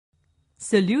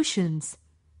Solutions.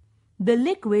 The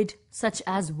liquid, such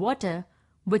as water,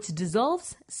 which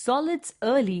dissolves solids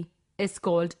early, is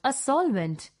called a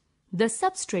solvent. The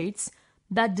substrates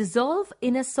that dissolve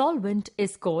in a solvent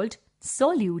is called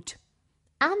solute,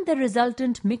 and the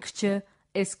resultant mixture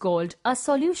is called a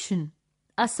solution.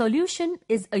 A solution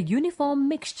is a uniform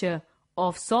mixture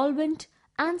of solvent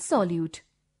and solute.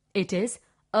 It is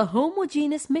a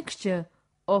homogeneous mixture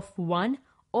of one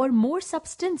or more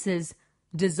substances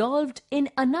dissolved in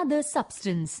another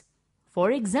substance.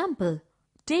 For example,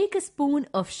 take a spoon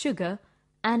of sugar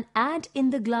and add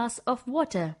in the glass of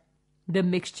water. The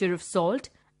mixture of salt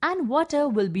and water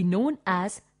will be known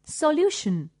as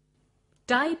solution.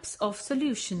 Types of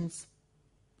solutions.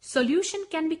 Solution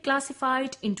can be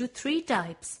classified into three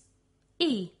types.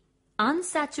 A.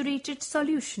 Unsaturated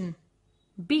solution.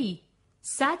 B.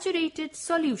 Saturated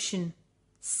solution.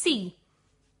 C.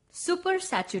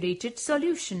 Supersaturated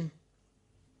solution.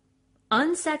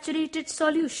 Unsaturated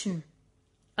solution.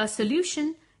 A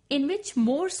solution in which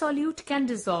more solute can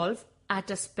dissolve at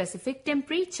a specific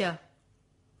temperature.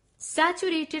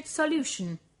 Saturated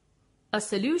solution. A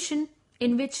solution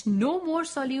in which no more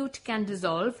solute can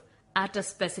dissolve at a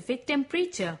specific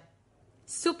temperature.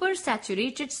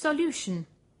 Supersaturated solution.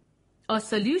 A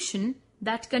solution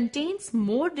that contains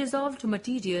more dissolved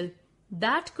material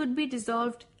that could be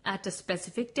dissolved at a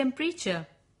specific temperature.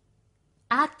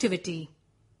 Activity.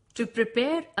 To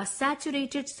prepare a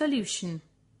saturated solution,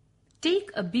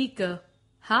 take a beaker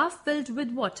half filled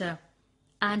with water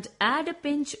and add a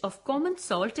pinch of common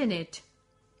salt in it.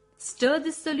 Stir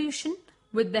this solution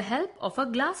with the help of a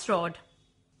glass rod.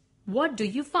 What do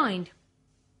you find?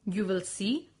 You will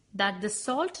see that the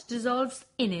salt dissolves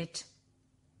in it.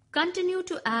 Continue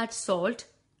to add salt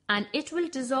and it will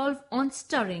dissolve on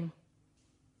stirring.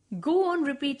 Go on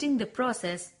repeating the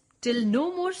process till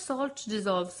no more salt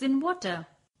dissolves in water.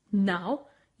 Now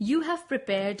you have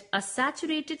prepared a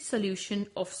saturated solution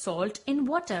of salt in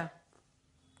water.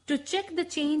 To check the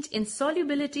change in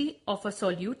solubility of a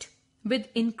solute with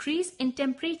increase in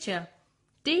temperature,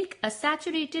 take a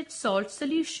saturated salt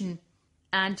solution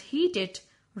and heat it,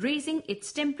 raising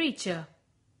its temperature.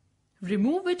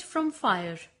 Remove it from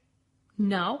fire.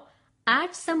 Now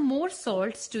add some more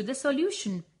salts to the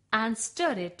solution and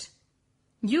stir it.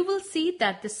 You will see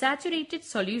that the saturated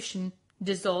solution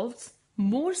dissolves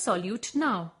more solute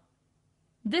now.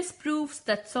 This proves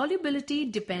that solubility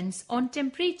depends on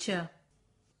temperature.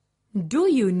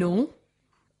 Do you know?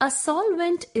 A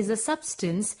solvent is a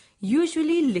substance,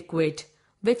 usually liquid,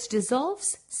 which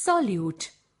dissolves solute.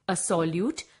 A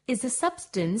solute is a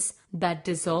substance that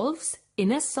dissolves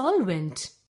in a solvent.